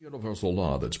Universal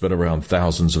law that's been around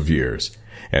thousands of years.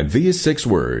 And these 6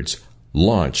 words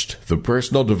launched the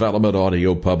personal development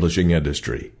audio publishing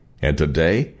industry. And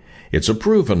today, it's a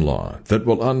proven law that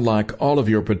will unlock all of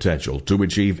your potential to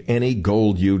achieve any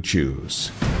goal you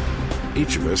choose.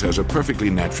 Each of us has a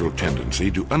perfectly natural tendency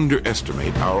to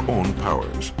underestimate our own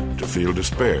powers, to feel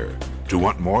despair, to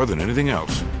want more than anything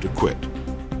else, to quit.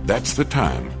 That's the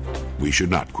time we should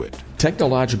not quit.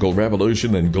 Technological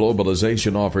revolution and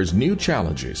globalization offers new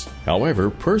challenges.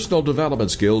 However, personal development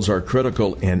skills are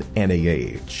critical in any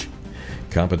age.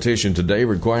 Competition today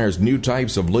requires new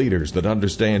types of leaders that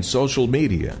understand social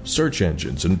media, search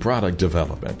engines, and product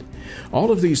development.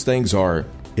 All of these things are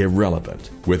irrelevant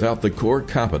without the core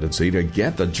competency to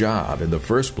get the job in the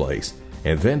first place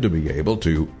and then to be able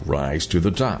to rise to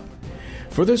the top.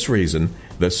 For this reason,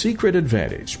 The Secret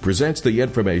Advantage presents the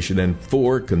information in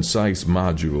 4 concise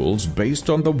modules based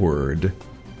on the word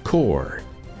CORE,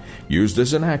 used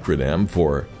as an acronym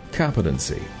for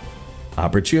competency,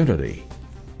 opportunity,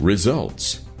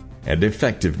 results, and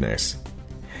effectiveness.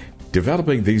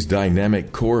 Developing these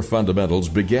dynamic core fundamentals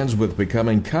begins with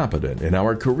becoming competent in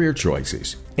our career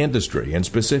choices, industry, and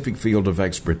specific field of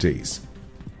expertise.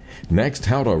 Next,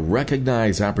 how to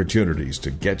recognize opportunities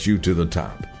to get you to the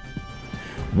top.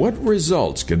 What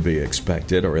results can be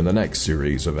expected are in the next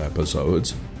series of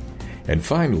episodes. And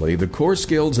finally, the core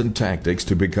skills and tactics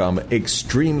to become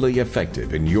extremely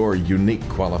effective in your unique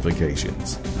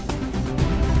qualifications.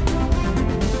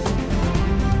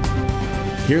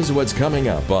 Here's what's coming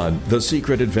up on The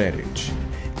Secret Advantage.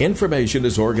 Information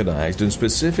is organized in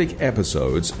specific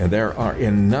episodes, and there are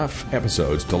enough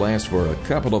episodes to last for a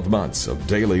couple of months of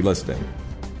daily listening.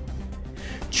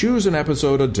 Choose an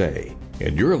episode a day,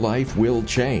 and your life will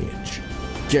change.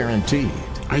 Guaranteed.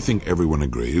 I think everyone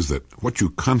agrees that what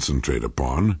you concentrate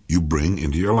upon, you bring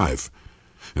into your life.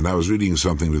 And I was reading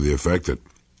something to the effect that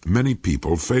many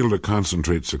people fail to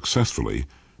concentrate successfully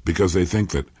because they think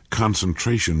that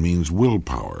concentration means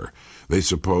willpower. They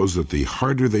suppose that the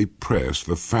harder they press,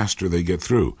 the faster they get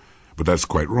through. But that's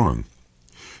quite wrong.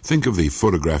 Think of the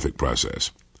photographic process.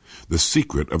 The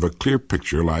secret of a clear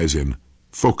picture lies in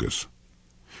focus.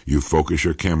 You focus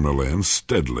your camera lens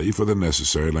steadily for the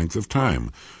necessary length of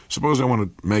time. Suppose I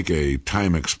want to make a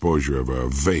time exposure of a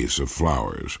vase of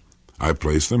flowers. I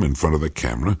place them in front of the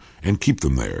camera and keep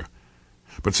them there.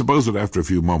 But suppose that after a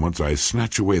few moments I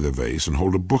snatch away the vase and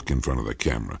hold a book in front of the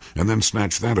camera, and then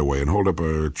snatch that away and hold up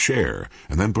a chair,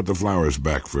 and then put the flowers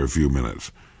back for a few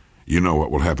minutes. You know what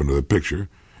will happen to the picture.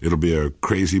 It'll be a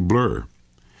crazy blur.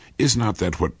 Is not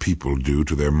that what people do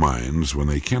to their minds when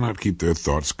they cannot keep their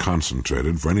thoughts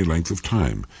concentrated for any length of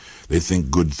time? They think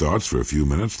good thoughts for a few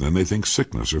minutes, and then they think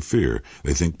sickness or fear.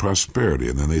 They think prosperity,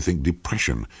 and then they think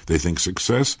depression. They think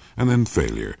success, and then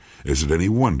failure. Is it any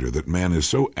wonder that man is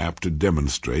so apt to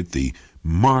demonstrate the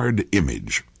marred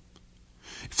image?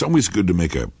 It's always good to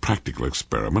make a practical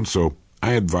experiment, so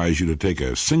I advise you to take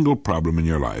a single problem in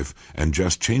your life and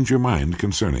just change your mind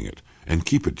concerning it, and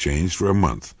keep it changed for a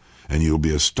month. And you'll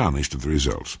be astonished at the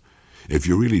results. If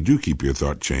you really do keep your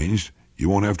thought changed, you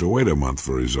won't have to wait a month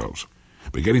for results.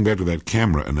 But getting back to that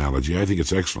camera analogy, I think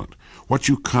it's excellent. What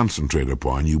you concentrate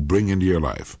upon, you bring into your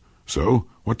life. So,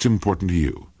 what's important to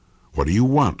you? What do you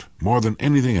want more than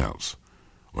anything else?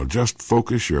 Well, just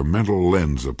focus your mental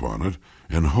lens upon it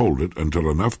and hold it until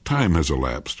enough time has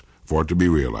elapsed for it to be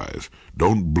realized.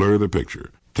 Don't blur the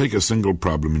picture. Take a single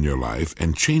problem in your life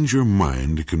and change your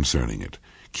mind concerning it.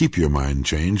 Keep your mind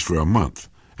changed for a month,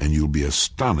 and you'll be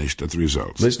astonished at the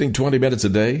results. Listening 20 minutes a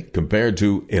day compared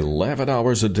to 11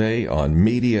 hours a day on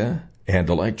media and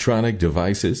electronic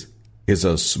devices is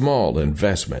a small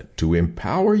investment to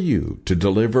empower you to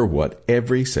deliver what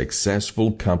every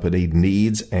successful company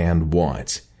needs and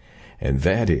wants, and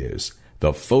that is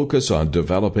the focus on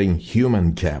developing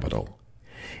human capital.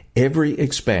 Every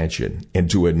expansion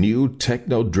into a new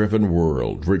techno-driven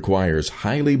world requires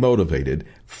highly motivated,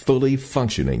 fully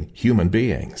functioning human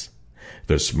beings.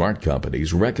 The smart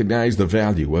companies recognize the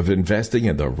value of investing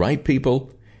in the right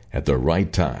people at the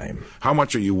right time. How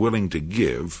much are you willing to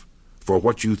give for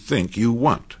what you think you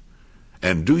want?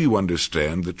 And do you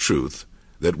understand the truth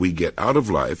that we get out of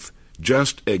life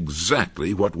just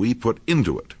exactly what we put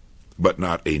into it, but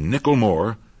not a nickel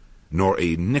more nor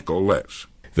a nickel less?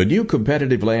 The new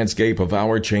competitive landscape of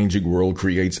our changing world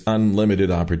creates unlimited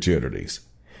opportunities.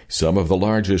 Some of the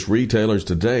largest retailers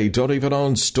today don't even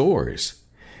own stores.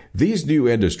 These new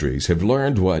industries have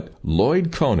learned what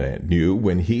Lloyd Conant knew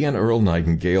when he and Earl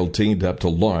Nightingale teamed up to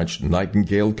launch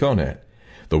Nightingale Conant,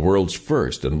 the world's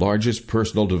first and largest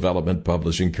personal development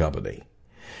publishing company.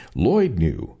 Lloyd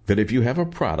knew that if you have a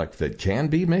product that can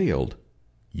be mailed,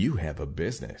 you have a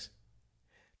business.